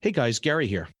Hey guys, Gary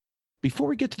here. Before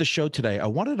we get to the show today, I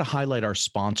wanted to highlight our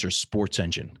sponsor, Sports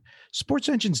Engine. Sports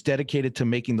Engine's dedicated to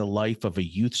making the life of a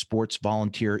youth sports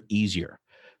volunteer easier.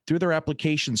 Through their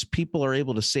applications, people are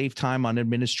able to save time on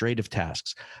administrative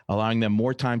tasks, allowing them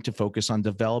more time to focus on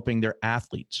developing their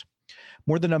athletes.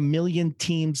 More than 1 million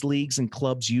teams, leagues, and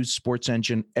clubs use Sports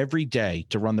Engine every day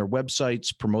to run their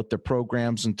websites, promote their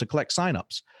programs, and to collect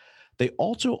signups. They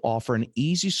also offer an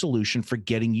easy solution for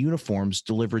getting uniforms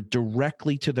delivered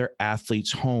directly to their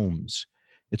athletes' homes.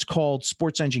 It's called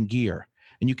Sports Engine Gear,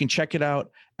 and you can check it out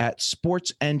at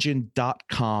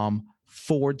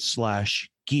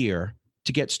sportsengine.com/gear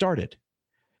to get started.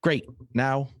 Great.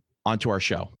 Now, on to our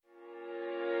show.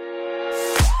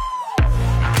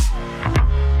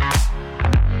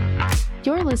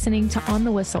 You're listening to On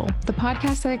the Whistle, the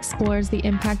podcast that explores the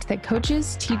impact that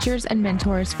coaches, teachers, and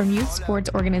mentors from youth sports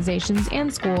organizations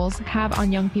and schools have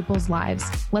on young people's lives.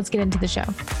 Let's get into the show.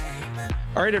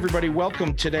 All right, everybody,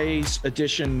 welcome today's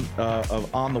edition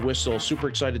of On the Whistle. Super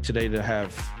excited today to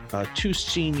have two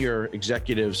senior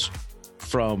executives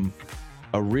from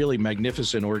a really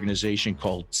magnificent organization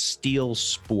called Steel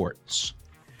Sports.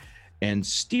 And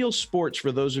Steel Sports,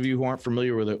 for those of you who aren't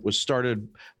familiar with it, was started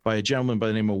by a gentleman by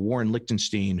the name of Warren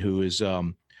Lichtenstein, who is,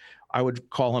 I would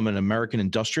call him an American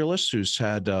industrialist who's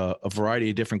had a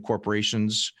variety of different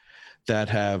corporations that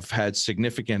have had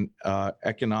significant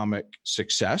economic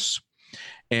success.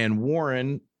 And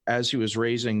Warren, as he was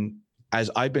raising, as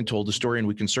I've been told the story, and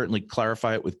we can certainly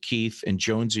clarify it with Keith and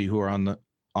Jonesy, who are on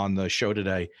the show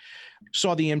today,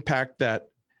 saw the impact that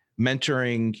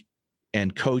mentoring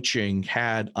and coaching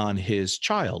had on his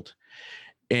child,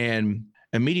 and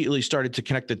immediately started to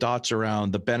connect the dots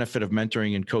around the benefit of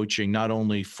mentoring and coaching, not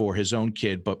only for his own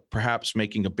kid, but perhaps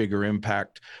making a bigger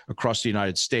impact across the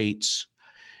United States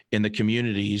in the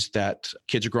communities that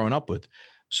kids are growing up with.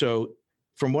 So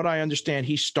from what I understand,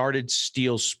 he started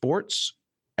Steel Sports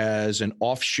as an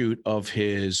offshoot of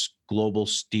his Global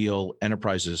Steel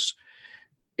Enterprises.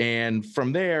 And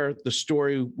from there, the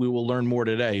story, we will learn more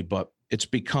today, but it's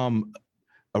become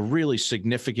a really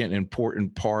significant,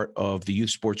 important part of the youth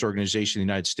sports organization in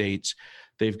the United States.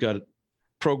 They've got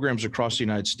programs across the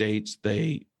United States.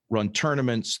 They run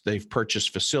tournaments. They've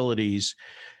purchased facilities,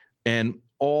 and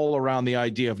all around the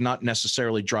idea of not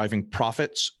necessarily driving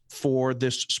profits for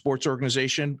this sports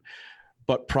organization,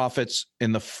 but profits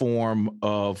in the form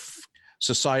of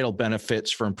societal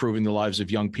benefits for improving the lives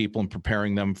of young people and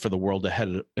preparing them for the world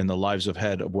ahead and the lives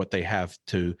ahead of what they have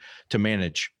to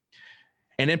manage.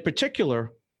 And in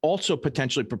particular, also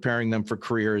potentially preparing them for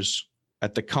careers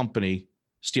at the company,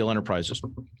 Steel Enterprises.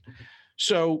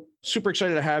 So super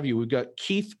excited to have you. We've got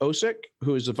Keith Osick,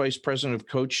 who is the Vice President of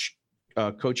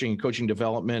coaching and coaching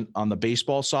development on the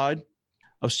baseball side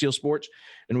of Steel Sports.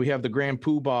 And we have the Grand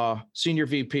Poobah, Senior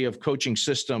VP of Coaching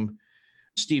System,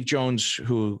 Steve Jones,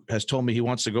 who has told me he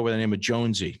wants to go by the name of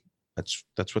Jonesy.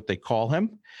 That's what they call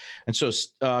him. And so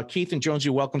Keith and Jonesy,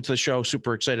 welcome to the show.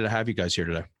 Super excited to have you guys here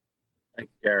today. Thank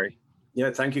you, Gary.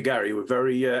 Yeah, thank you, Gary. We're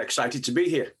very excited to be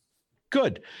here.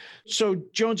 Good. So,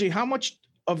 Jonesy, how much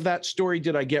of that story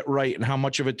did I get right and how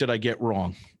much of it did I get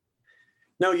wrong?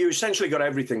 No, you essentially got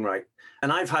everything right.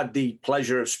 And I've had the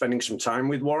pleasure of spending some time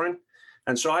with Warren.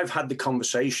 And so I've had the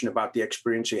conversation about the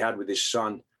experience he had with his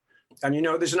son. And,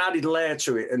 there's an added layer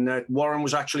to it in that Warren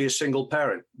was actually a single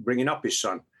parent bringing up his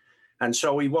son. And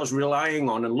so he was relying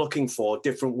on and looking for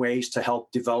different ways to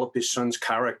help develop his son's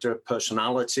character,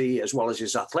 personality, as well as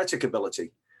his athletic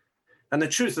ability. And the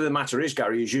truth of the matter is,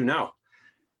 Gary, as you know,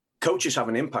 coaches have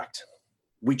an impact.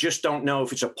 We just don't know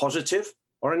if it's a positive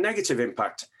or a negative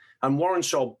impact. And Warren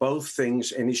saw both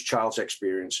things in his child's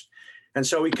experience. And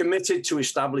so he committed to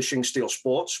establishing Steel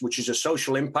Sports, which is a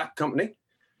social impact company.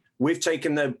 We've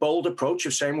taken the bold approach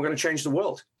of saying we're going to change the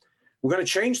world. We're going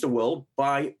to change the world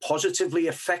by positively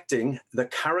affecting the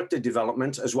character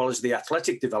development as well as the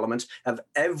athletic development of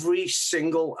every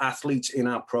single athlete in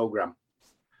our program.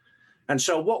 And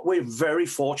so what we're very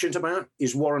fortunate about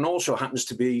is Warren also happens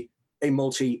to be a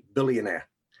multi-billionaire.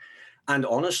 And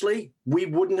honestly, we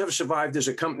wouldn't have survived as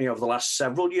a company over the last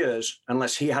several years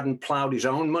unless he hadn't plowed his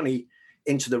own money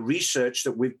into the research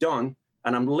that we've done.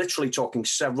 And I'm literally talking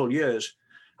several years.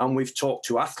 And we've talked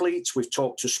to athletes, we've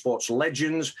talked to sports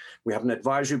legends, we have an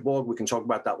advisory board, we can talk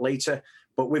about that later.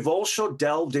 But we've also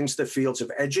delved into the fields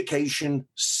of education,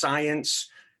 science,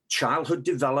 childhood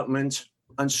development.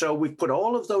 And so we've put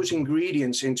all of those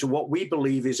ingredients into what we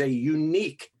believe is a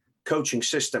unique coaching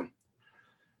system.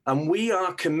 And we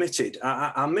are committed,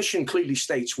 our mission clearly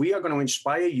states, we are going to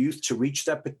inspire youth to reach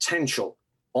their potential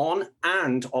on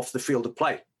and off the field of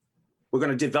play. We're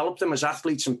going to develop them as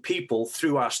athletes and people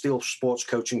through our Steel Sports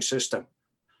coaching system.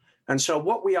 And so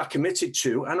what we are committed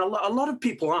to, and a lot of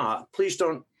people are, please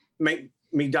don't make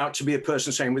me out to be a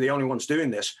person saying we're the only ones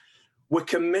doing this. We're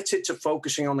committed to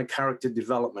focusing on the character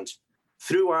development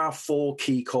through our 4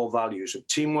 key core values of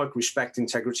teamwork, respect,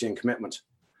 integrity, and commitment.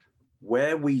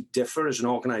 Where we differ as an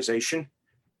organization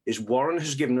is Warren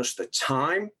has given us the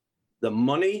time, the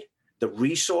money, the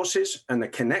resources, and the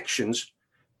connections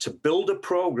to build a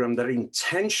program that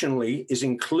intentionally is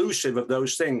inclusive of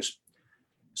those things.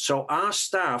 So our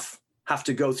staff have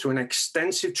to go through an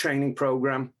extensive training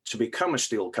program to become a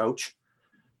STEEL coach.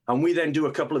 And we then do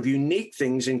a couple of unique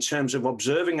things in terms of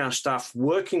observing our staff,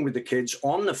 working with the kids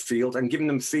on the field and giving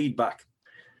them feedback.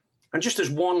 And just as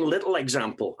one little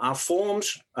example, our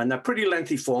forms, and they're pretty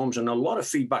lengthy forms and a lot of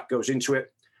feedback goes into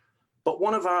it. But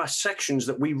one of our sections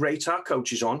that we rate our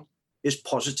coaches on is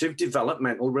positive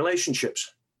developmental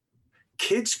relationships.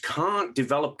 Kids can't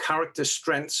develop character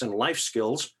strengths and life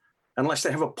skills unless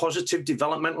they have a positive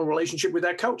developmental relationship with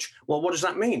their coach. Well, what does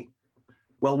that mean?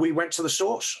 Well, we went to the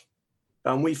source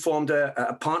and we formed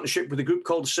a partnership with a group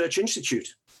called the Search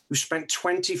Institute, who spent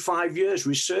 25 years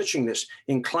researching this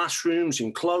in classrooms,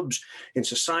 in clubs, in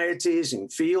societies, in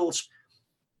fields.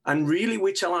 And really,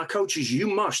 we tell our coaches, you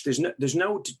must, there's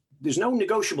no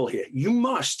negotiable here. You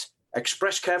must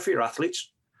express care for your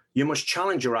athletes. You must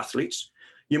challenge your athletes.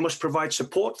 You must provide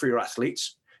support for your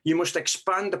athletes. You must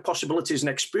expand the possibilities and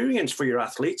experience for your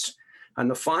athletes. And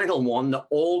the final one that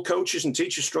all coaches and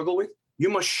teachers struggle with, you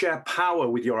must share power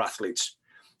with your athletes.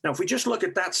 Now, if we just look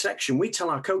at that section, we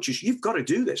tell our coaches, you've got to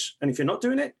do this. And if you're not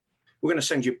doing it, we're going to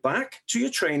send you back to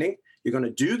your training. You're going to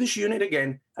do this unit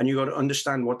again, and you've got to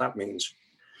understand what that means.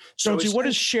 So what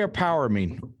does share power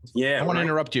mean? Yeah, I want to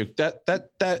interrupt you.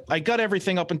 That I got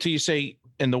everything up until you say,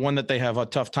 and the one that they have a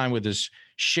tough time with is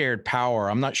shared power.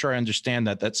 I'm not sure I understand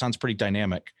that. That sounds pretty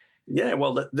dynamic. Yeah,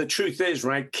 well, the truth is,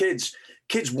 right, kids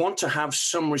want to have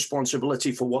some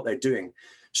responsibility for what they're doing.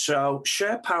 So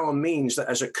share power means that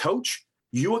as a coach,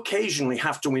 you occasionally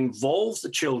have to involve the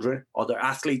children or the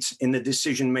athletes in the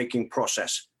decision-making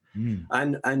process.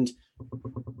 And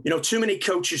too many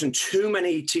coaches and too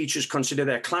many teachers consider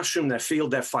their classroom, their field,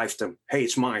 their fiefdom. Hey,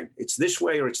 it's mine. It's this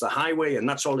way or it's the highway, and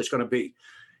that's all it's going to be.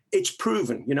 It's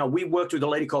proven. We worked with a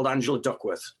lady called Angela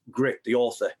Duckworth, Grit, the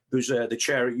author, who's the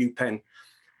chair at UPenn.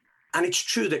 And it's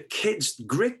true that kids,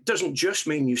 grit doesn't just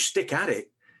mean you stick at it.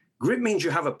 Grit means you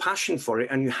have a passion for it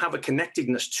and you have a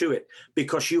connectedness to it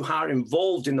because you are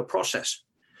involved in the process.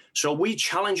 So we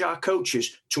challenge our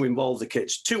coaches to involve the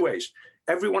kids 2 ways.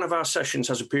 Every one of our sessions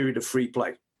has a period of free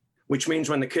play, which means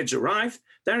when the kids arrive,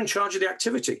 they're in charge of the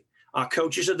activity. Our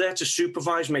coaches are there to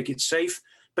supervise, make it safe,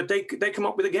 but they come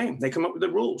up with a game. They come up with the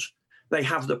rules. They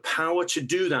have the power to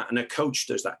do that, and a coach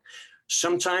does that.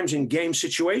 Sometimes in game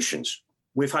situations,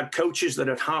 we've had coaches that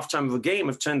at halftime of a game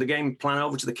have turned the game plan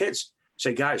over to the kids.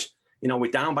 Say, guys,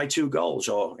 we're down by 2 goals,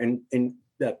 or in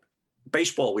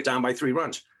baseball, we're down by 3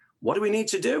 runs. What do we need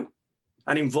to do?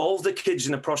 And involve the kids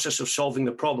in the process of solving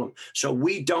the problem. So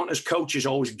we don't, as coaches,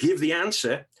 always give the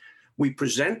answer. We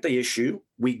present the issue,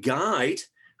 we guide,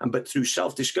 but through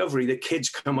self-discovery, the kids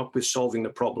come up with solving the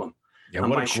problem. Yeah,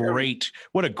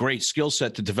 what a great skill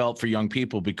set to develop for young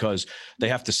people, because they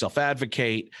have to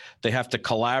self-advocate, they have to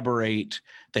collaborate,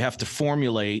 they have to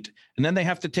formulate, and then they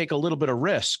have to take a little bit of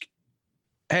risk.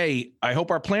 Hey, I hope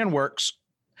our plan works.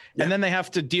 Yeah. And then they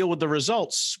have to deal with the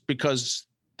results because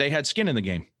they had skin in the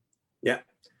game. Yeah.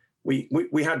 We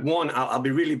had one, I'll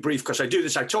be really brief because I do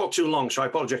this. I talk too long, so I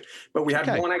apologize. But we had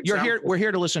one example. We're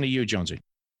here to listen to you, Jonesy.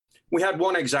 We had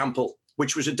one example,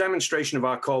 which was a demonstration of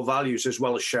our core values as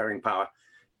well as sharing power.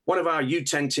 One of our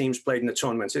U10 teams played in the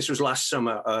tournament. This was last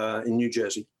summer in New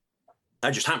Jersey.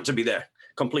 I just happened to be there.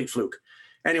 Complete fluke.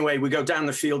 Anyway, we go down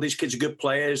the field. These kids are good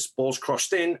players. Ball's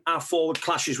crossed in. Our forward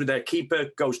clashes with their keeper,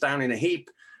 goes down in a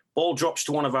heap. Ball drops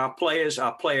to one of our players.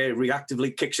 Our player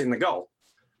reactively kicks in the goal.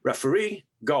 Referee,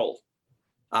 goal.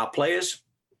 Our players,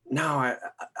 no,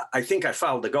 I think I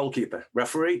fouled the goalkeeper.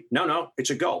 Referee, no, it's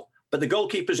a goal. But the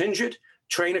goalkeeper's injured.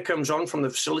 Trainer comes on from the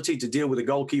facility to deal with the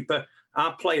goalkeeper.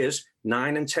 Our players,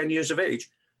 9 and 10 years of age,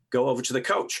 go over to the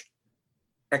coach.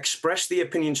 Express the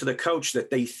opinion to the coach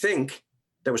that they think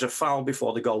there was a foul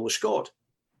before the goal was scored.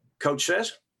 Coach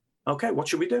says, okay, what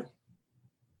should we do?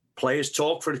 Players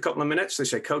talk for a couple of minutes. They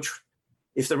say, Coach,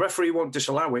 if the referee won't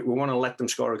disallow it, we want to let them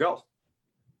score a goal.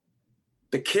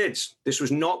 The kids, this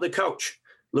was not the coach,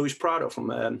 Luis Prado from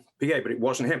PA, but it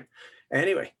wasn't him.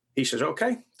 Anyway, he says,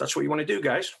 okay, that's what you want to do,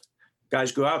 guys.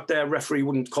 Guys go out there, referee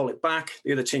wouldn't call it back.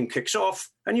 The other team kicks off.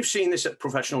 And you've seen this at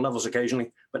professional levels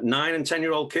occasionally, but 9 and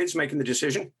 10-year-old kids making the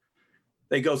decision,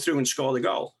 they go through and score the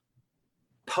goal.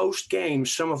 Post-game,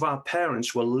 some of our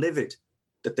parents were livid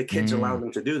that the kids allowed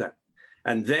them to do that.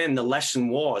 And then the lesson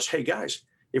was, hey, guys,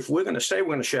 if we're going to say we're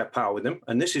going to share power with them,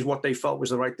 and this is what they felt was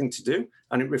the right thing to do,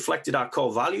 and it reflected our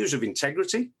core values of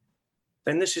integrity,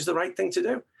 then this is the right thing to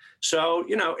do. So,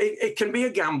 it can be a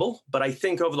gamble, but I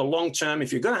think over the long term,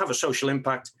 if you're going to have a social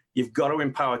impact, you've got to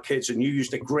empower kids. And you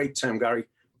used a great term, Gary.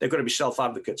 They've got to be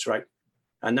self-advocates, right?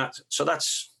 And that's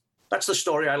the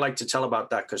story I like to tell about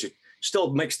that, because it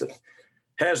still makes the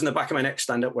hairs in the back of my neck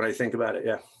stand up when I think about it.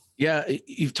 Yeah. Yeah.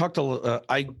 You've talked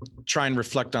I try and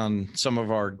reflect on some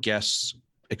of our guests'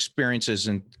 experiences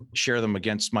and share them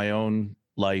against my own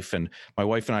life. And my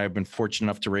wife and I have been fortunate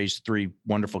enough to raise 3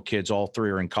 wonderful kids. All 3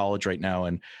 are in college right now.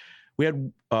 And we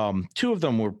had 2 of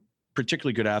them were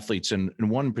particularly good athletes. And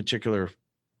one in particular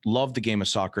loved the game of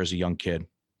soccer as a young kid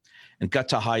and got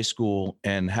to high school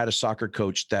and had a soccer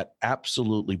coach that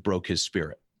absolutely broke his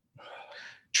spirit.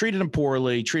 Treated him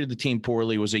poorly, treated the team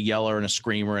poorly, was a yeller and a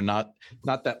screamer, and not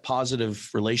that positive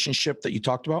relationship that you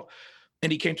talked about.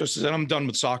 And he came to us and said, I'm done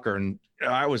with soccer. And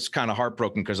I was kind of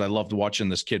heartbroken because I loved watching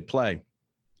this kid play.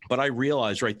 But I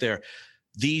realized right there,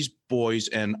 these boys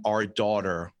and our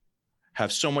daughter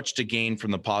have so much to gain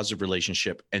from the positive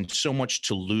relationship and so much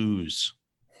to lose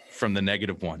from the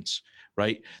negative ones,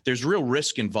 right? There's real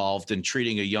risk involved in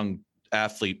treating a young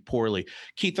athlete poorly.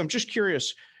 Keith, I'm just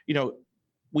curious,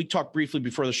 we talked briefly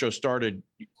before the show started.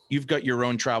 You've got your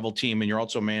own travel team and you're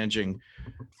also managing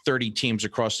 30 teams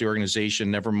across the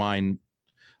organization, never mind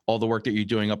all the work that you're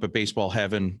doing up at Baseball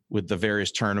Heaven with the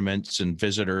various tournaments and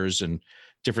visitors and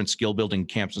different skill building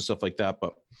camps and stuff like that.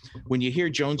 But when you hear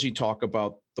Jonesy talk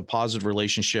about the positive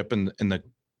relationship and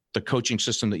the coaching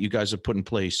system that you guys have put in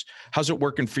place, how's it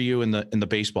working for you in the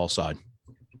baseball side?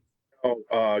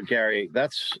 Gary,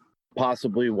 that's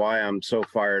possibly why I'm so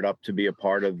fired up to be a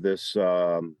part of this,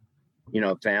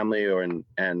 family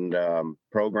and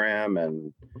program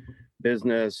and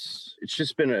business. It's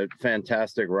just been a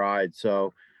fantastic ride.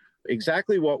 So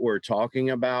exactly what we're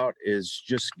talking about is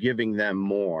just giving them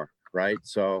more, right?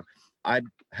 So I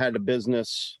had a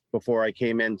business before I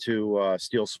came into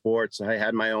Steel Sports. I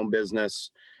had my own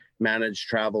business, managed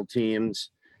travel teams.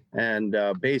 And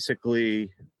basically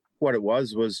what it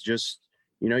was just,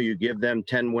 you give them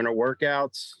 10 winter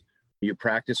workouts, you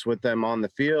practice with them on the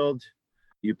field,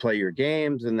 you play your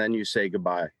games, and then you say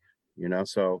goodbye,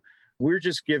 so we're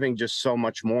just giving just so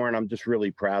much more. And I'm just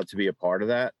really proud to be a part of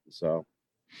that. So.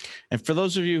 And for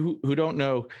those of you who don't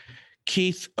know,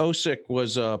 Keith Osick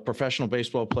was a professional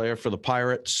baseball player for the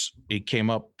Pirates. He came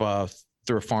up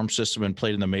through a farm system and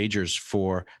played in the majors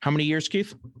for how many years,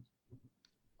 Keith?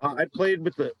 I played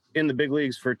in the big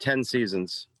leagues for 10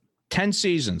 seasons. 10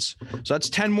 seasons. So that's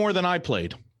 10 more than I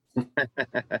played.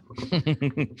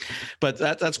 But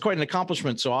that's quite an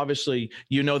accomplishment. So obviously,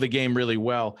 the game really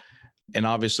well. And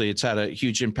obviously, it's had a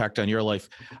huge impact on your life.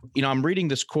 I'm reading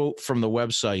this quote from the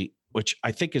website, which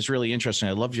I think is really interesting.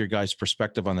 I love your guys'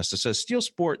 perspective on this. It says, Steel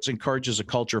Sports encourages a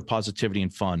culture of positivity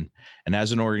and fun. And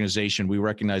as an organization, we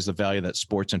recognize the value that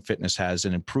sports and fitness has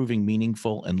in improving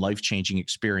meaningful and life-changing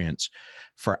experience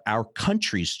for our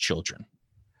country's children.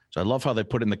 So I love how they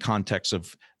put in the context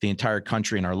of the entire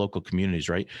country and our local communities,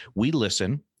 right? We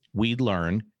listen, we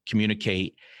learn,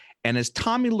 communicate. And as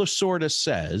Tommy Lasorda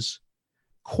says,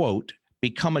 quote,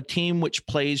 become a team which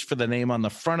plays for the name on the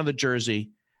front of the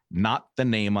jersey, not the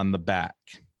name on the back.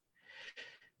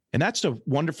 And that's a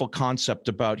wonderful concept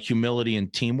about humility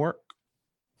and teamwork.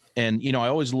 And, I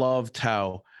always loved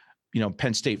how,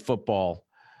 Penn State football,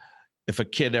 if a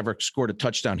kid ever scored a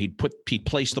touchdown, he'd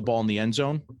place the ball in the end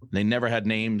zone. They never had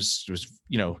names. It was,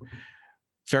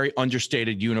 very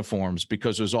understated uniforms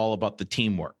because it was all about the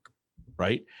teamwork,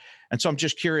 right? And so I'm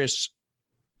just curious,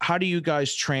 how do you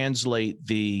guys translate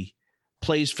the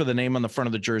plays for the name on the front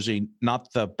of the jersey,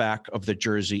 not the back of the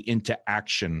jersey, into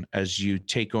action as you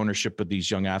take ownership of these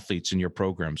young athletes in your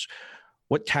programs?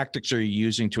 What tactics are you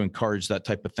using to encourage that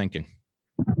type of thinking?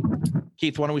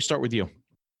 Keith, why don't we start with you?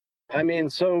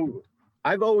 So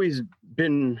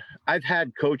I've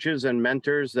had coaches and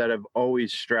mentors that have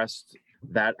always stressed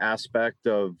that aspect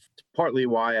of partly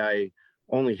why I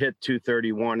only hit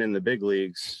 231 in the big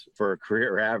leagues for a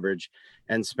career average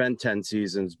and spent 10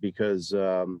 seasons because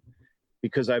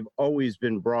I've always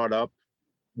been brought up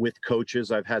with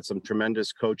coaches. I've had some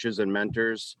tremendous coaches and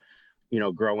mentors,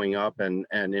 growing up and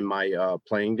in my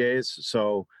playing days.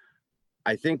 So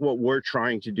I think what we're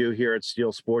trying to do here at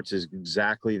Steel Sports is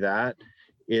exactly that,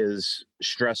 is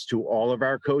stress to all of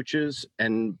our coaches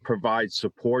and provide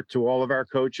support to all of our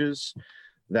coaches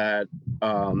that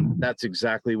that's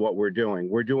exactly what we're doing.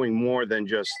 We're doing more than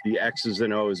just the X's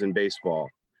and O's in baseball.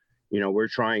 We're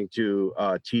trying to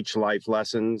teach life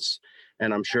lessons,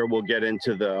 and I'm sure we'll get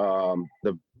into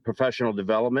the professional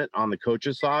development on the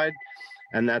coaches side.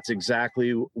 And that's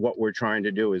exactly what we're trying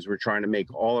to do, is we're trying to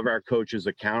make all of our coaches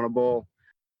accountable.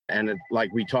 And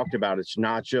like we talked about, it's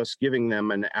not just giving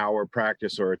them an hour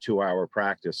practice or a 2-hour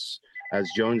practice. As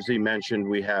Jonesy mentioned,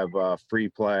 we have free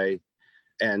play,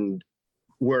 and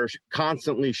we're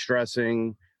constantly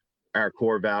stressing our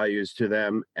core values to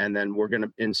them. And then we're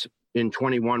going to, in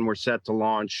 21, we're set to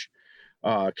launch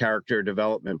a character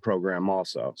development program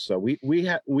also. So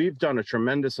we've done a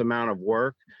tremendous amount of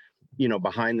work,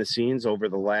 behind the scenes over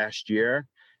the last year.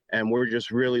 And we're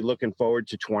just really looking forward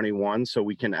to 21 so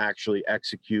we can actually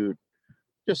execute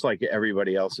just like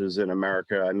everybody else is in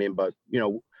America. I mean, but,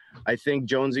 I think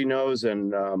Jonesy knows,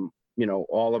 and,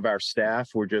 all of our staff,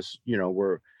 we're just,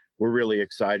 we're really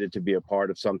excited to be a part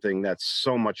of something that's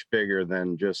so much bigger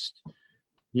than just,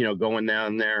 going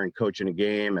down there and coaching a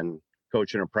game and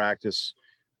coaching a practice.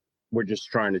 We're just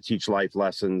trying to teach life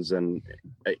lessons and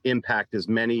impact as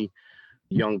many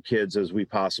young kids as we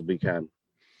possibly can.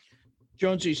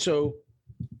 Jonesy, so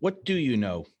what do you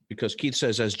know? Because Keith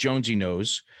says, as Jonesy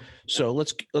knows. So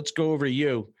let's go over to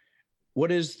you.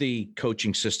 What is the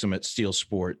coaching system at Steel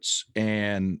Sports?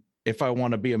 And if I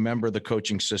want to be a member of the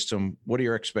coaching system, what are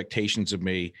your expectations of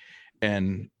me?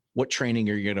 And what training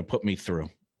are you going to put me through?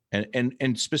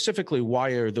 And specifically, why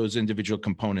are those individual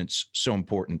components so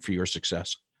important for your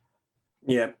success?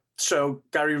 Yeah. So,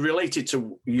 Gary, related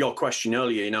to your question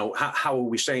earlier, how are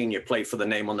we saying you play for the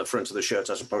name on the front of the shirt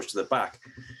as opposed to the back?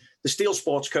 The Steel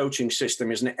Sports coaching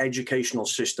system is an educational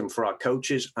system for our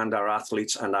coaches and our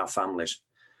athletes and our families.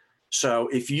 So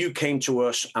if you came to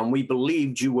us and we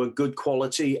believed you were good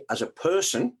quality as a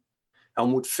person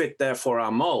and would fit therefore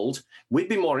our mold, we'd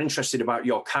be more interested about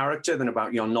your character than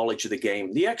about your knowledge of the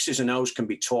game. The X's and O's can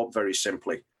be taught very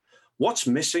simply. What's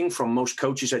missing from most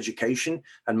coaches' education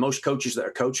and most coaches that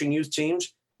are coaching youth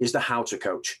teams is the how to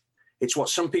coach. It's what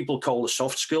some people call the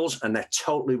soft skills, and they're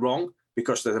totally wrong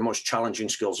because they're the most challenging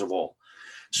skills of all.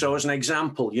 So as an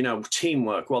example,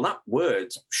 teamwork, well, that word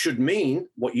should mean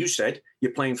what you said,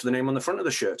 you're playing for the name on the front of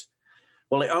the shirt.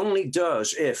 Well, it only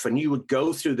does if, and you would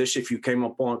go through this if you came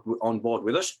on board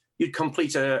with us, you'd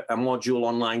complete a module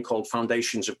online called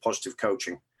Foundations of Positive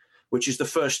Coaching, which is the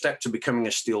first step to becoming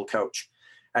a Steel coach.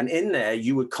 And in there,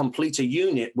 you would complete a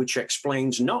unit which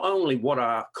explains not only what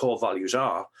our core values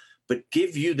are, but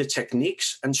give you the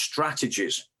techniques and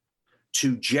strategies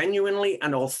to genuinely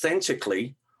and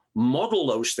authentically model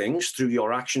those things through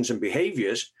your actions and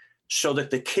behaviors so that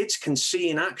the kids can see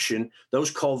in action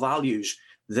those core values,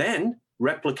 then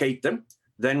replicate them,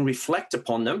 then reflect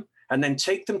upon them, and then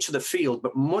take them to the field.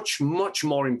 But much, much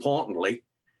more importantly,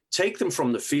 take them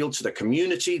from the field to the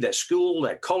community, their school,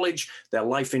 their college, their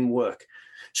life in work.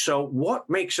 So what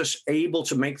makes us able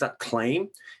to make that claim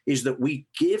is that we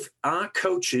give our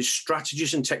coaches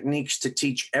strategies and techniques to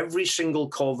teach every single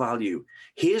core value.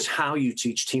 Here's how you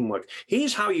teach teamwork.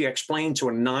 Here's how you explain to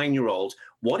a 9-year-old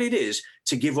what it is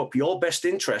to give up your best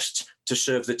interests to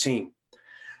serve the team.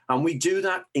 And we do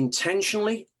that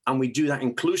intentionally, and we do that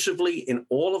inclusively in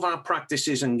all of our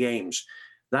practices and games.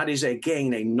 That is,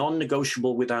 again, a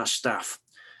non-negotiable with our staff.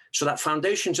 So that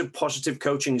Foundations of Positive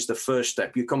Coaching is the first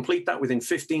step. You complete that within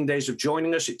 15 days of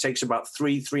joining us. It takes about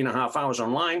 3.5 hours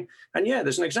online. And yeah,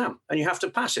 there's an exam and you have to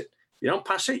pass it. You don't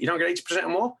pass it, you don't get 80% or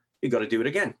more, you've got to do it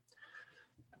again.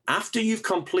 After you've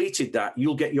completed that,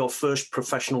 you'll get your first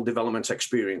professional development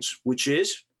experience, which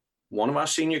is one of our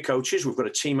senior coaches. We've got a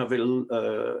team of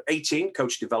 18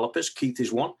 coach developers. Keith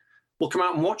is one. We'll come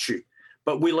out and watch you,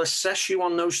 but we'll assess you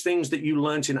on those things that you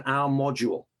learned in our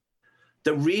module.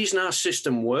 The reason our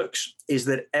system works is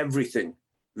that everything,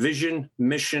 vision,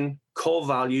 mission, core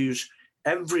values,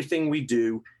 everything we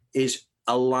do is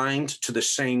aligned to the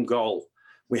same goal.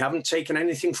 We haven't taken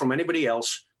anything from anybody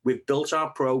else. We've built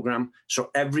our program so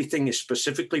everything is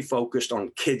specifically focused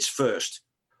on kids first.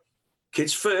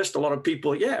 Kids first, a lot of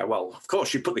people, yeah, well, of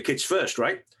course you put the kids first,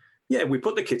 right? Yeah, we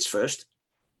put the kids first.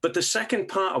 But the second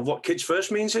part of what kids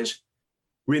first means is,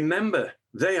 remember,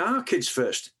 they are kids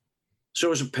first.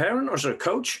 So as a parent or as a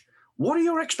coach, what are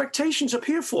your expectations up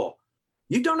here for?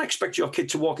 You don't expect your kid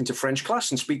to walk into French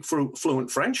class and speak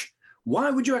fluent French. Why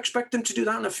would you expect them to do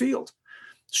that in the field?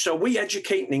 So we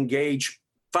educate and engage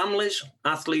families,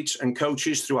 athletes, and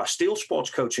coaches through our Steel Sports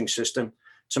coaching system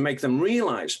to make them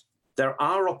realize there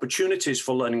are opportunities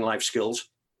for learning life skills,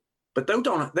 but they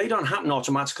don't happen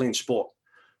automatically in sport.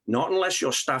 Not unless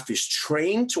your staff is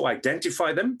trained to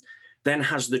identify them, then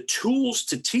has the tools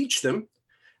to teach them,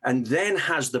 and then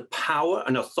has the power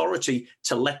and authority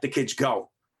to let the kids go,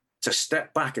 to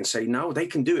step back and say, no, they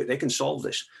can do it. They can solve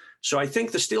this. So I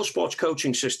think the Steel Sports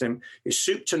coaching system is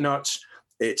soup to nuts.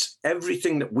 It's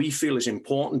everything that we feel is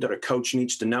important that a coach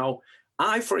needs to know.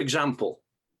 I, for example,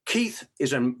 Keith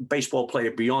is a baseball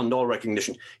player beyond all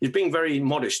recognition. He's being very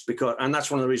modest and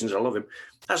that's one of the reasons I love him.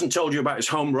 Hasn't told you about his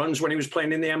home runs when he was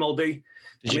playing in the MLB.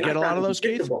 Did you get a lot of those,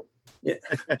 Keith? Yeah.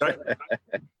 Right.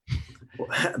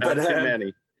 Not too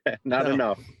many. Not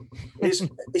enough. He's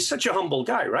such a humble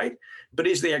guy, right? But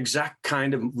he's the exact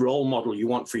kind of role model you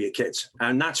want for your kids.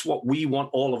 And that's what we want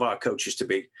all of our coaches to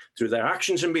be, through their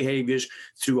actions and behaviors,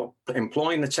 through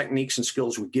employing the techniques and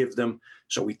skills we give them.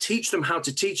 So we teach them how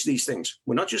to teach these things.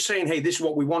 We're not just saying, hey, this is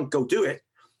what we want, go do it.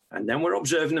 And then we're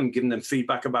observing them, giving them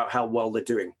feedback about how well they're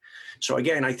doing. So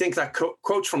again, I think that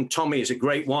quote from Tommy is a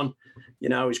great one. You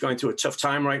know, he's going through a tough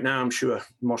time right now. I'm sure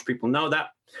most people know that.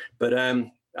 But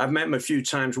I've met him a few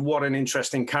times. What an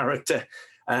interesting character.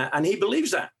 And he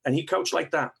believes that. And he coached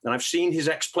like that. And I've seen his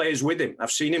ex-players with him.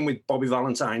 I've seen him with Bobby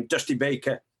Valentine, Dusty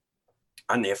Baker,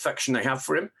 and the affection they have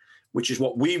for him, which is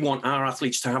what we want our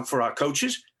athletes to have for our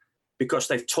coaches, because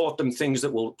they've taught them things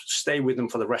that will stay with them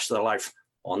for the rest of their life,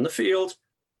 on the field,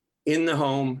 in the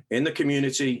home, in the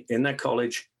community, in their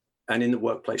college, and in the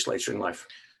workplace later in life.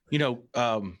 You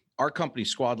know, our company,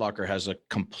 Squad Locker, has a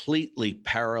completely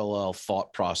parallel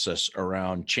thought process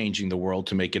around changing the world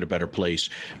to make it a better place.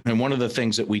 And one of the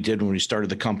things that we did when we started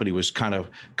the company was kind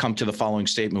of come to the following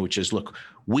statement, which is, look,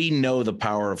 we know the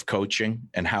power of coaching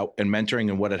and mentoring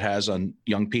and what it has on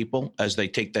young people as they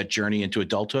take that journey into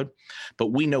adulthood. But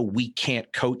we know we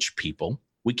can't coach people.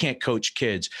 We can't coach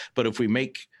kids. But if we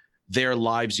make their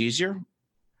lives easier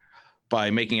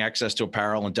by making access to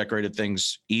apparel and decorated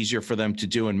things easier for them to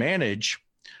do and manage,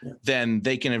 then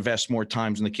they can invest more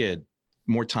time in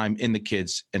the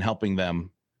kids and helping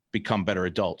them become better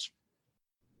adults.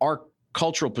 Our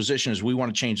cultural position is we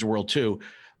want to change the world too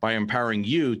by empowering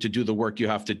you to do the work you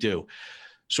have to do.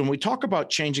 So when we talk about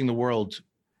changing the world,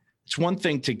 it's one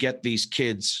thing to get these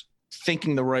kids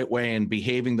thinking the right way and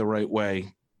behaving the right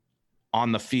way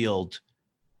on the field.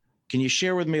 Can you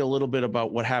share with me a little bit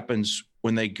about what happens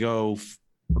when they go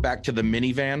back to the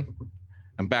minivan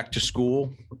and back to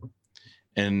school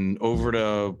and over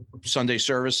to Sunday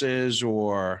services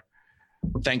or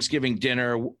Thanksgiving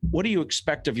dinner? What do you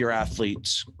expect of your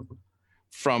athletes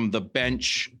from the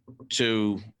bench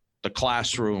to the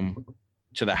classroom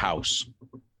to the house?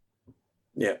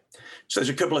 Yeah. So there's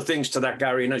a couple of things to that,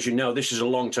 Gary. And as you know, this is a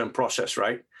long-term process,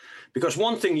 right? Because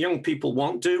one thing young people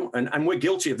won't do, and we're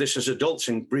guilty of this as adults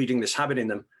in breeding this habit in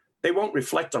them, they won't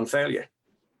reflect on failure.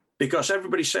 Because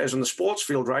everybody says on the sports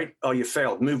field, right, oh, you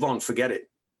failed, move on, forget it.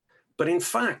 But in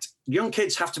fact, young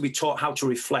kids have to be taught how to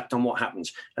reflect on what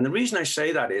happens. And the reason I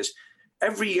say that is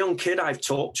every young kid I've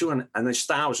talked to, and there's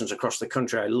thousands across the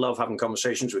country, I love having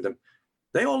conversations with them,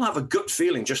 they all have a gut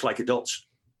feeling just like adults.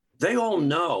 They all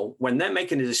know when they're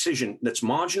making a decision that's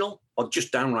marginal or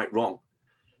just downright wrong.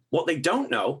 What they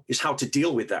don't know is how to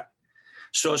deal with that.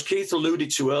 So as Keith alluded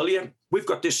to earlier, we've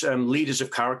got this Leaders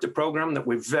of Character program that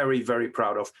we're very, very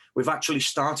proud of. We've actually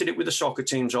started it with the soccer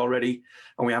teams already,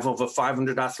 and we have over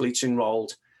 500 athletes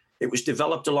enrolled. It was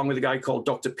developed along with a guy called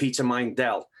Dr. Peter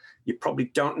Mindell. You probably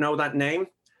don't know that name,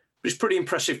 but he's a pretty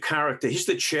impressive character. He's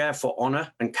the chair for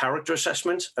honor and character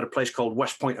assessment at a place called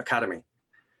West Point Academy.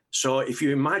 So if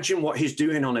you imagine what he's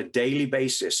doing on a daily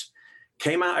basis,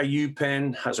 came out of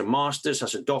UPenn, has a master's,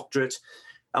 has a doctorate,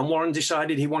 and Warren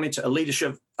decided he wanted a Leaders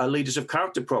of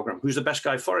Character program. Who's the best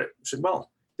guy for it? I said,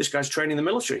 well, this guy's training the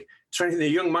military, training the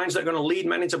young minds that are going to lead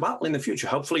men into battle in the future.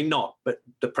 Hopefully not, but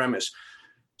the premise.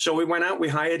 So we went out, we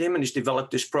hired him, and he's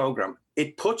developed this program.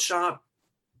 It puts our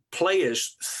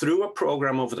players through a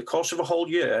program over the course of a whole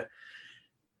year,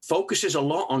 focuses a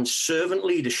lot on servant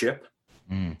leadership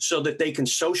so that they can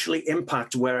socially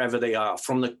impact wherever they are.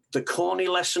 From the corny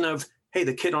lesson of, hey,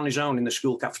 the kid on his own in the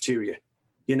school cafeteria.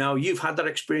 You know, you've had that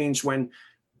experience when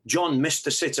John missed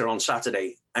the sitter on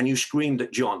Saturday and you screamed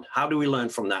at John. How do we learn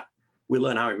from that? We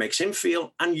learn how it makes him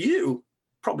feel, and you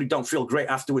probably don't feel great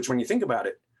afterwards when you think about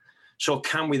it. So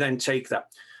can we then take that?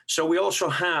 So we also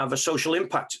have a social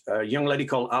impact, a young lady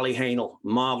called Ali Hainel,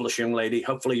 marvelous young lady.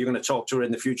 Hopefully you're going to talk to her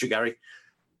in the future, Gary,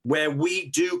 where we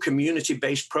do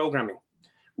community-based programming.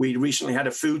 We recently had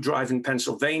a food drive in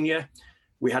Pennsylvania.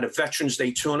 We had a Veterans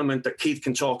Day tournament that Keith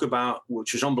can talk about,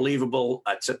 which was unbelievable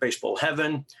at Baseball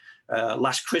Heaven.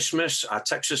 Last Christmas, our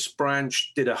Texas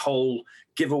branch did a whole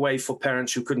giveaway for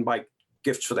parents who couldn't buy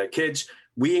gifts for their kids.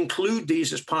 We include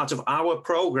these as part of our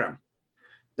program.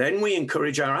 Then we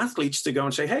encourage our athletes to go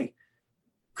and say, hey,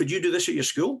 could you do this at your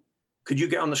school? Could you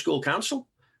get on the school council?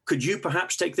 Could you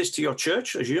perhaps take this to your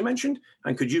church, as you mentioned?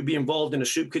 And could you be involved in a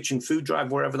soup kitchen food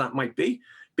drive, wherever that might be?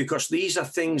 Because these are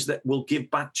things that will give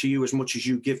back to you as much as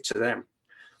you give to them.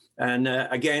 And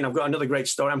again, I've got another great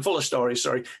story. I'm full of stories,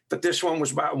 sorry. But this one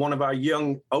was about one of our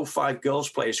young 05 girls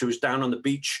players who was down on the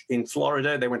beach in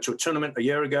Florida. They went to a tournament a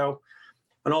year ago.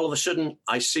 And all of a sudden,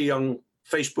 I see on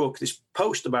Facebook this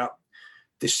post about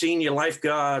the senior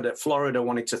lifeguard at Florida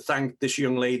wanting to thank this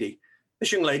young lady.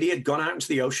 This young lady had gone out into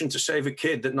the ocean to save a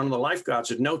kid that none of the lifeguards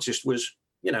had noticed was,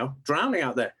 drowning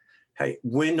out there. Hey,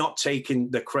 we're not taking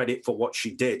the credit for what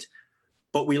she did,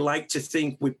 but we like to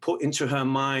think we put into her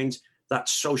mind that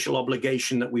social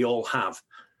obligation that we all have.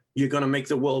 You're going to make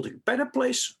the world a better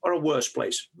place or a worse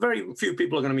place. Very few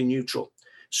people are going to be neutral.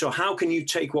 So how can you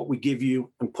take what we give you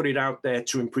and put it out there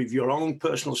to improve your own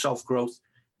personal self-growth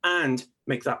and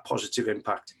make that positive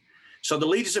impact? So the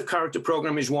Leaders of Character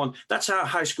program is one. That's our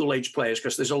high school age players,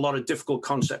 because there's a lot of difficult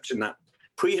concepts in that.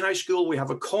 Pre-high school, we have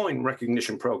a coin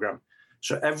recognition program.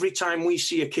 So every time we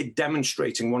see a kid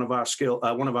demonstrating one of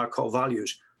our core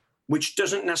values, which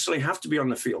doesn't necessarily have to be on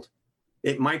the field,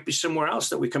 it might be somewhere else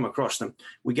that we come across them.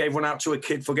 We gave one out to a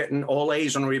kid for getting all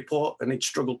A's on a report, and he'd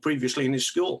struggled previously in his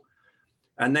school.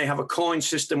 And they have a coin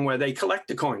system where they collect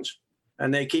the coins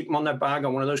and they keep them on their bag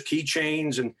on one of those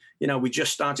keychains. And, we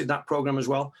just started that program as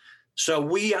well. So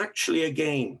we actually,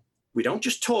 again, we don't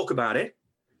just talk about it.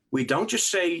 We don't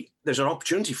just say there's an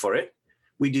opportunity for it.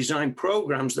 We design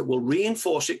programs that will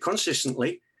reinforce it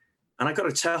consistently. And I got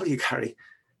to tell you, Gary,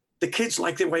 the kids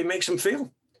like the way it makes them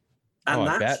feel. And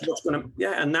that's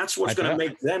what's going to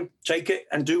make them take it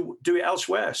and do it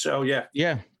elsewhere. So, yeah.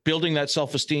 Yeah. Building that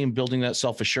self-esteem, building that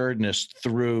self-assuredness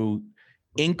through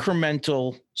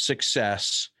incremental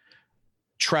success,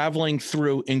 traveling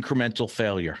through incremental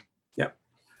failure. Yep.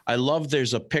 I love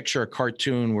there's a picture, a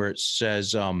cartoon where it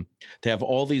says they have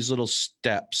all these little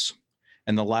steps,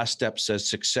 and the last step says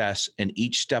success, and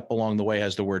each step along the way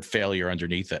has the word failure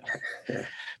underneath it.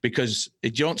 Because you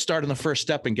don't start on the first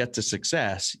step and get to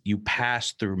success. You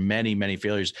pass through many, many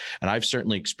failures. And I've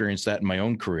certainly experienced that in my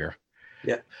own career.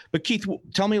 Yeah. But Keith,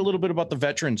 tell me a little bit about the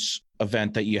veterans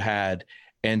event that you had,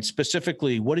 and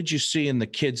specifically, what did you see in the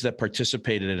kids that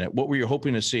participated in it? What were you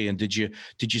hoping to see? And did you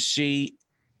see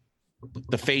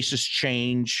the faces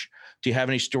change? Do you have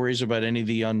any stories about any of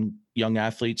the young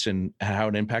athletes and how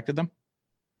it impacted them?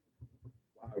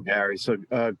 Wow, Gary. So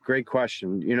great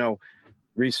question.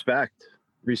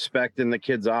 Respect in the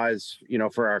kids' eyes,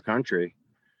 for our country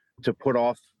to put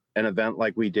off an event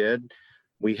like we did.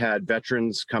 We had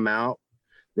veterans come out.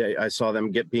 I saw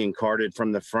them being carted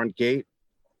from the front gate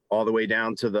all the way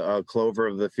down to the clover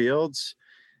of the fields.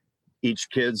 Each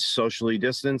kid's socially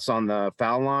distanced on the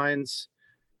foul lines.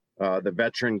 The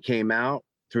veteran came out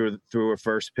through a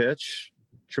first pitch.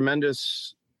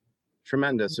 Tremendous.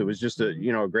 It was just a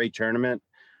great tournament.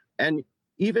 And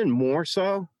even more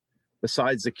so,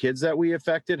 besides the kids that we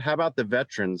affected, how about the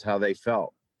veterans, how they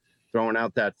felt throwing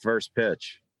out that first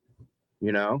pitch?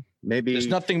 Maybe there's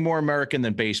nothing more American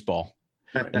than baseball.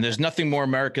 And there's nothing more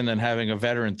American than having a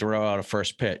veteran throw out a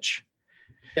first pitch.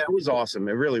 Yeah, it was awesome.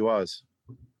 It really was.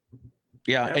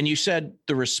 Yeah. And you said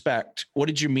the respect. What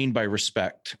did you mean by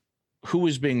respect? Who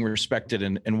is being respected,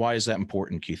 and why is that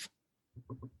important, Keith?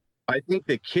 I think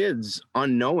the kids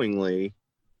unknowingly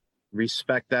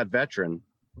respect that veteran.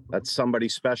 That's somebody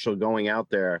special going out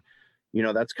there.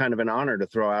 That's kind of an honor to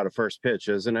throw out a first pitch,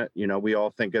 isn't it? We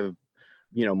all think of,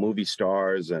 movie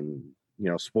stars and,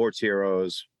 sports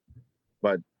heroes.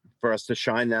 But for us to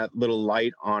shine that little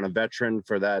light on a veteran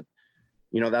for that,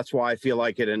 that's why I feel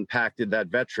like it impacted that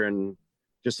veteran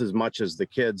just as much as the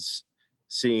kids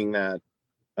seeing that,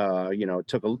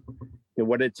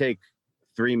 what did it take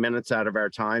 3 minutes out of our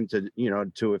time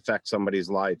to affect somebody's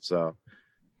life. So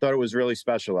thought it was really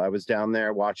special. I was down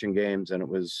there watching games, and it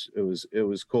was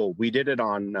cool. We did it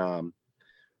on,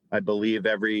 I believe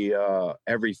every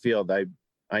field.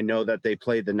 I know that they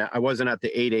played I wasn't at the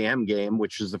 8 a.m. game,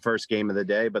 which was the first game of the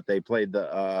day, but they played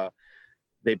the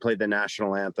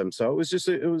national anthem. So it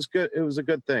was good. It was a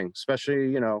good thing,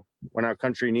 especially, when our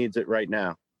country needs it right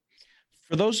now.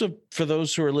 For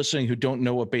those who are listening who don't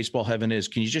know what Baseball Heaven is,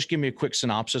 can you just give me a quick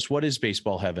synopsis? What is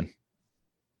Baseball Heaven?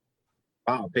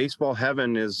 Wow, Baseball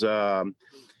Heaven is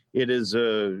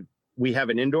we have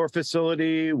an indoor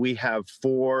facility. We have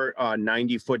 4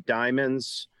 90-foot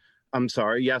diamonds. I'm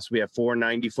sorry. Yes, we have 4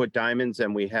 90-foot diamonds,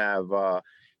 and we have,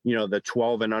 the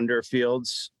 12 and under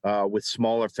fields with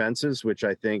smaller fences, which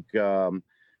I think a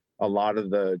lot of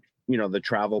the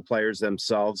travel players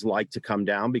themselves like to come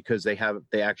down because they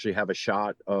actually have a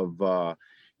shot of,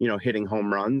 hitting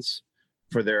home runs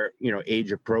for their,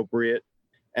 age appropriate.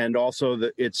 And also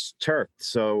it's turfed.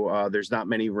 So there's not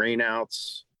many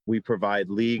rainouts. We provide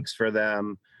leagues for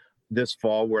them. This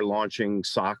fall, we're launching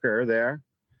soccer there.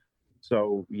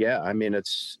 So yeah, I mean,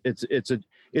 it's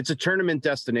it's a tournament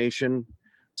destination.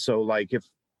 So like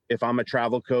if I'm a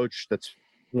travel coach, that's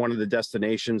one of the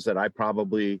destinations that I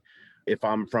probably, if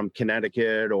I'm from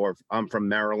Connecticut or if I'm from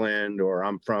Maryland or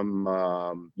I'm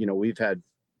from, we've had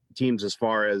teams as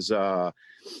far as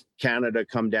Canada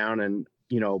come down and,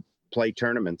 play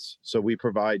tournaments. So we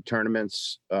provide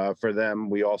tournaments for them.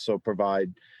 We also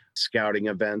provide scouting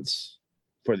events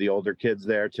for the older kids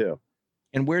there too.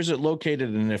 And where's it located?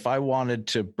 And if I wanted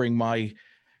to bring my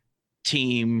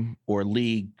team or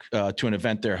league to an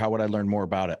event there, how would I learn more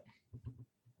about it?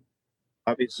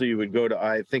 Obviously, you would go to,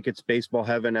 I think it's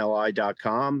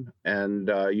baseballheavenli.com, and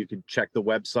you could check the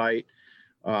website.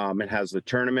 It has the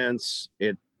tournaments.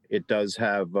 It does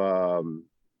have, a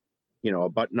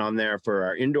button on there for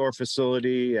our indoor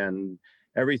facility, and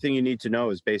everything you need to know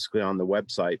is basically on the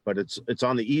website. But it's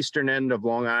on the eastern end of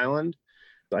Long Island.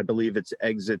 I believe it's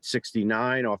exit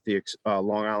 69 off the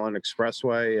Long Island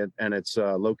Expressway, and it's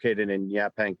located in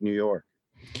Yaphank, New York.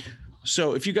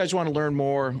 So if you guys want to learn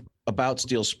more about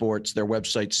Steel Sports, their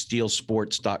website,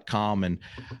 steelsports.com. And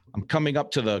I'm coming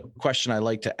up to the question I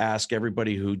like to ask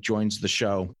everybody who joins the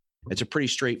show. It's a pretty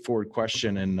straightforward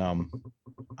question, and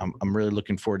I'm really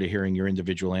looking forward to hearing your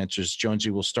individual answers.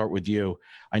 Jonesy, we'll start with you.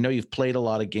 I know you've played a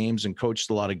lot of games and coached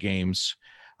a lot of games.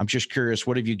 I'm just curious,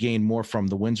 what have you gained more from,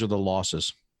 the wins or the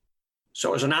losses?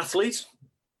 So as an athlete,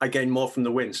 I gained more from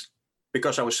the wins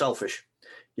because I was selfish.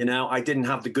 I didn't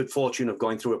have the good fortune of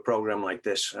going through a program like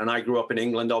this. And I grew up in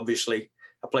England, obviously.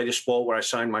 I played a sport where I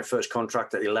signed my first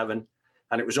contract at 11,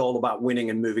 and it was all about winning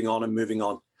and moving on and moving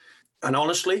on. And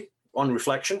honestly, on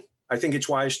reflection, I think it's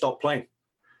why I stopped playing.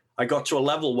 I got to a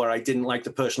level where I didn't like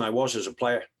the person I was as a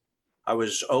player. I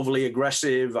was overly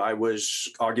aggressive. I was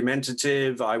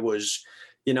argumentative. I was,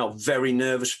 very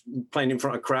nervous playing in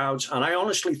front of crowds. And I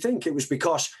honestly think it was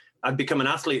because I'd become an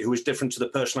athlete who was different to the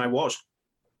person I was.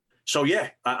 So, yeah,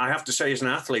 I have to say as an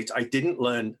athlete, I didn't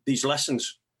learn these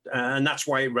lessons. And that's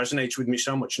why it resonates with me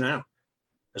so much now.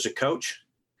 As a coach,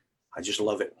 I just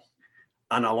love it.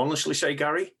 And I'll honestly say,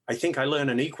 Gary, I think I learn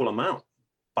an equal amount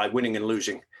by winning and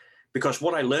losing. Because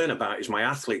what I learn about is my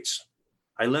athletes.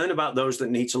 I learn about those that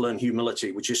need to learn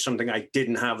humility, which is something I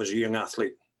didn't have as a young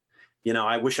athlete.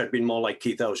 I wish I'd been more like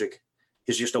Keith Ozick.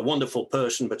 He's just a wonderful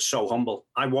person, but so humble.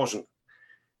 I wasn't.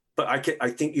 But I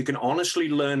think you can honestly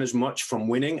learn as much from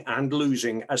winning and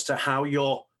losing as to how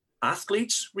your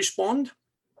athletes respond,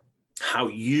 how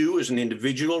you as an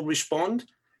individual respond,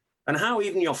 and how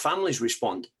even your families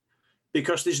respond.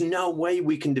 Because there's no way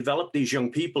we can develop these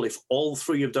young people if all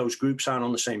three of those groups aren't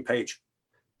on the same page.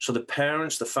 So the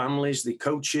parents, the families, the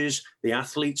coaches, the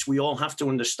athletes, we all have to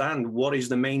understand what is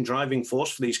the main driving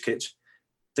force for these kids.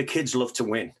 The kids love to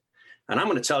win. And I'm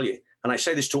going to tell you, and I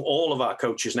say this to all of our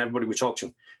coaches and everybody we talk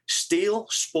to, Steel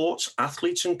Sports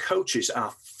athletes and coaches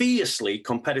are fiercely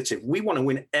competitive. We want to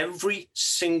win every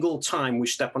single time we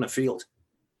step on a field.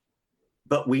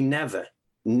 But we never,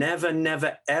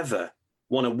 ever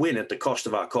want to win at the cost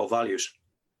of our core values.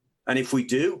 And if we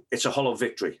do, it's a hollow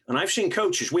victory. And I've seen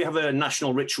coaches, we have a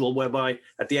national ritual whereby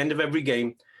at the end of every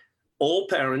game, all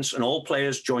parents and all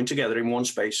players join together in one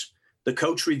space. The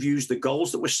coach reviews the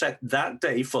goals that were set that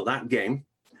day for that game,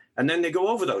 and then they go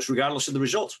over those regardless of the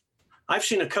result. I've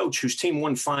seen a coach whose team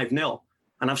won 5-0,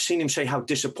 and I've seen him say how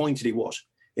disappointed he was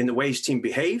in the way his team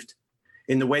behaved,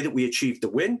 in the way that we achieved the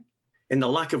win, in the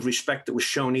lack of respect that was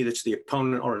shown either to the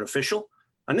opponent or an official.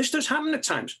 And this does happen at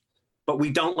times, but we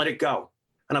don't let it go.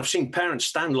 And I've seen parents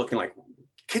stand looking like,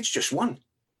 kids just won.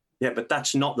 Yeah, but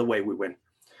that's not the way we win.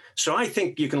 So I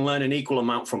think you can learn an equal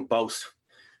amount from both.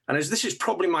 And as this is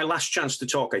probably my last chance to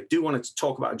talk, I do want to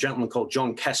talk about a gentleman called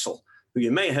John Kessel, who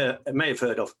you may have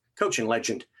heard of, coaching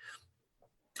legend.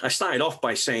 I started off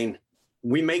by saying,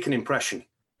 we make an impression.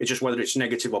 It's just whether it's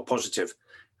negative or positive.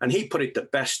 And he put it the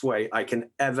best way I can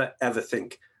ever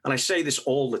think. And I say this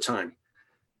all the time.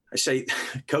 I say,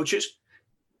 coaches,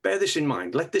 bear this in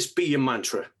mind. Let this be your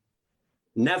mantra.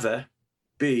 Never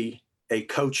be a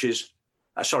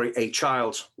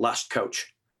child's last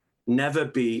coach. Never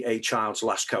be a child's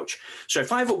last coach. So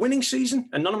if I have a winning season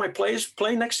and none of my players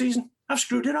play next season, I've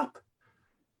screwed it up.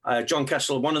 John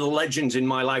Kessel, one of the legends in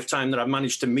my lifetime that I've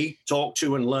managed to meet, talk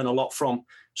to, and learn a lot from.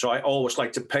 So I always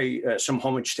like to pay some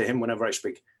homage to him whenever I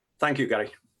speak. Thank you,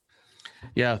 Gary.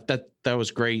 Yeah, that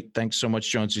was great. Thanks so much,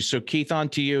 Jonesy. So Keith, on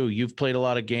to you. You've played a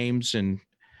lot of games and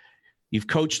you've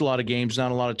coached a lot of games,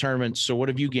 not a lot of tournaments. So what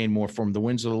have you gained more from, the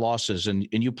wins or the losses? And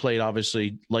you played,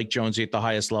 obviously, like Jonesy, at the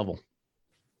highest level.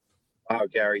 Wow,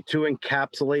 Gary, to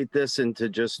encapsulate this into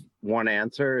just one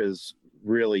answer is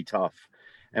really tough.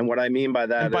 And what I mean by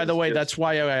that, and by the way, that's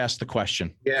why I asked the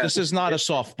question. Yeah, this is not a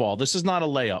softball. This is not a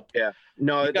layup. Yeah,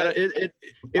 no, I'm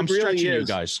really stretching is. you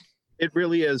guys. It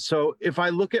really is. So if I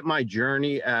look at my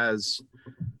journey as,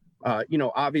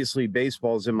 obviously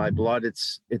baseball is in my blood.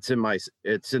 It's in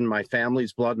my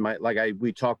family's blood.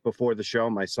 We talked before the show,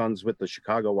 my son's with the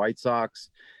Chicago White Sox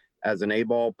as an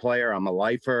A-ball player. I'm a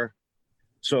lifer.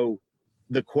 So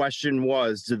the question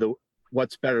was,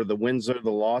 what's better, the wins or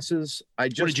the losses?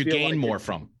 What did you gain more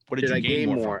from? What did you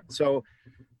gain more from? So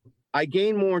I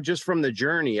gain more just from the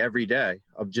journey every day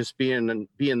of just being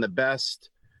the best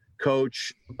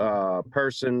coach,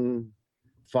 person,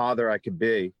 father I could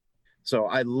be. So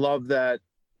I love that,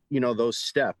 those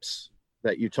steps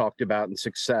that you talked about in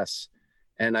success.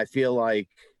 And I feel like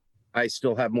I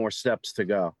still have more steps to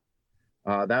go.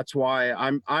 That's why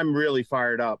I'm really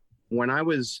fired up. When I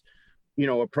was,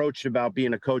 approached about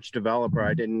being a coach developer,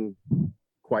 I didn't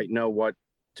quite know what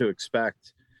to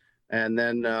expect. And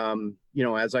then,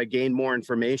 as I gained more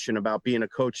information about being a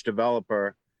coach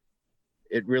developer,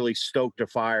 it really stoked a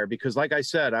fire because, like I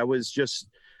said, I was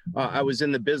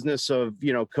in the business of,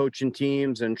 coaching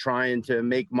teams and trying to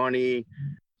make money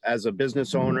as a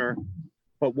business owner.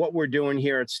 But what we're doing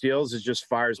here at Steels is just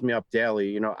fires me up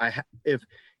daily.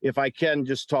 If I can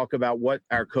just talk about what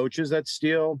our coaches at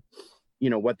Steel,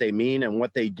 what they mean and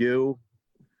what they do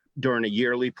during a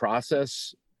yearly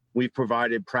process. We've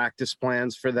provided practice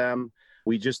plans for them.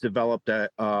 We just developed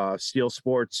a Steel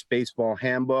Sports baseball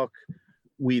handbook.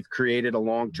 We've created a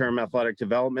long-term athletic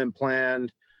development plan.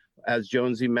 As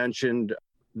Jonesy mentioned,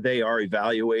 they are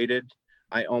evaluated.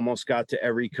 I almost got to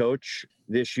every coach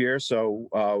this year.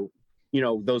 So,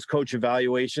 those coach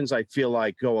evaluations, I feel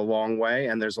like go a long way,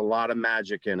 and there's a lot of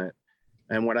magic in it.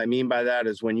 And what I mean by that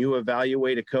is when you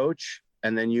evaluate a coach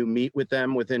and then you meet with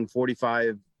them within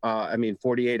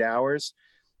 48 hours,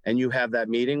 and you have that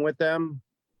meeting with them,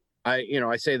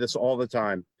 I say this all the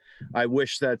time. I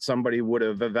wish that somebody would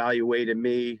have evaluated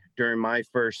me during my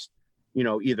first,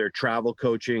 either travel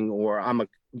coaching, or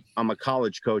I'm a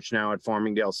college coach now at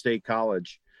Farmingdale State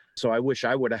College. So I wish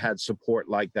I would have had support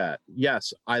like that.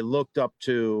 Yes, I looked up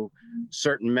to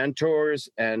certain mentors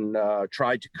and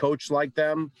tried to coach like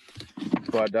them.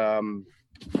 But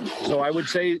so I would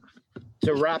say,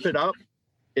 to wrap it up,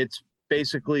 it's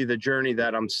basically the journey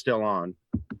that I'm still on.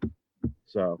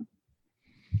 So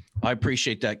I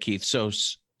appreciate that, Keith. So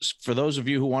for those of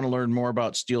you who want to learn more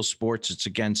about Steel Sports, it's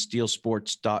again,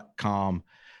 steelsports.com.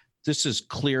 This is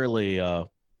clearly a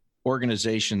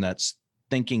organization that's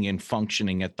thinking and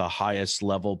functioning at the highest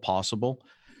level possible.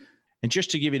 And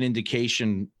just to give you an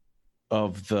indication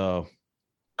of the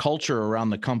culture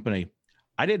around the company,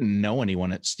 I didn't know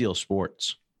anyone at Steel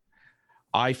Sports.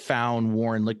 I found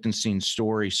Warren Lichtenstein's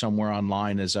story somewhere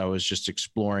online as I was just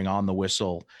exploring On the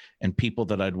Whistle and people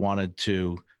that I'd wanted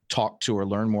to talk to or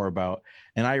learn more about.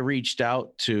 And I reached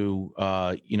out to,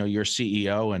 your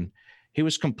CEO, and he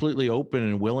was completely open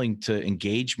and willing to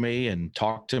engage me and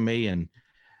talk to me and,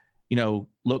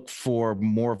 look for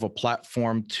more of a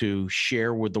platform to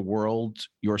share with the world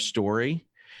your story.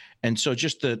 And so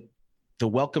just the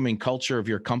welcoming culture of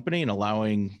your company and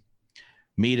allowing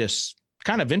me to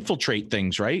kind of infiltrate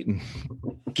things, right? And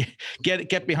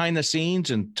get behind the scenes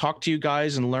and talk to you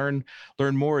guys and learn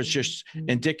more is just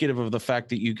indicative of the fact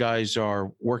that you guys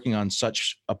are working on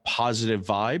such a positive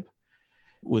vibe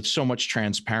with so much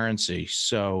transparency.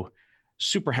 So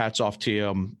super hats off to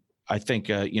you. I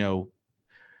think,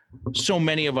 so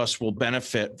many of us will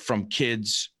benefit from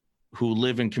kids who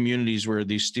live in communities where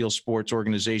these Steel Sports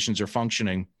organizations are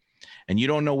functioning, and you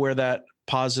don't know where that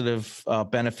positive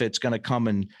benefit's going to come,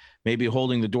 and maybe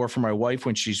holding the door for my wife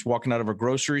when she's walking out of a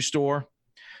grocery store,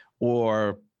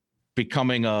 or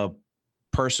becoming a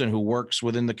person who works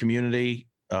within the community,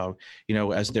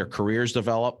 as their careers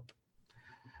develop.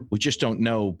 We just don't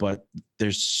know, but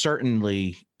there's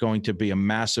certainly going to be a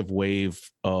massive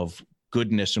wave of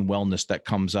goodness and wellness that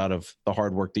comes out of the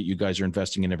hard work that you guys are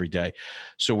investing in every day.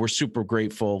 So we're super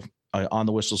grateful. On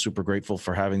the Whistle, super grateful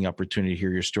for having the opportunity to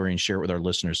hear your story and share it with our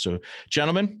listeners. So,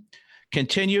 gentlemen,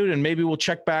 continued, and maybe we'll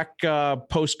check back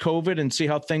post-COVID and see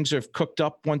how things have cooked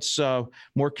up once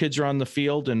more kids are on the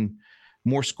field and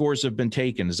more scores have been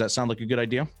taken. Does that sound like a good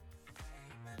idea?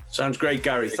 Sounds great,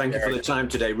 Gary. Thank you for the time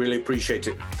today. Really appreciate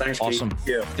it. Thanks, awesome. Keith.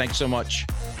 Yeah. Thanks so much.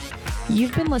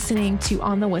 You've been listening to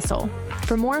On the Whistle.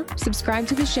 For more, subscribe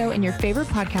to the show in your favorite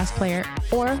podcast player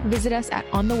or visit us at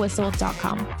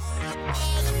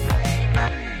onthewhistle.com.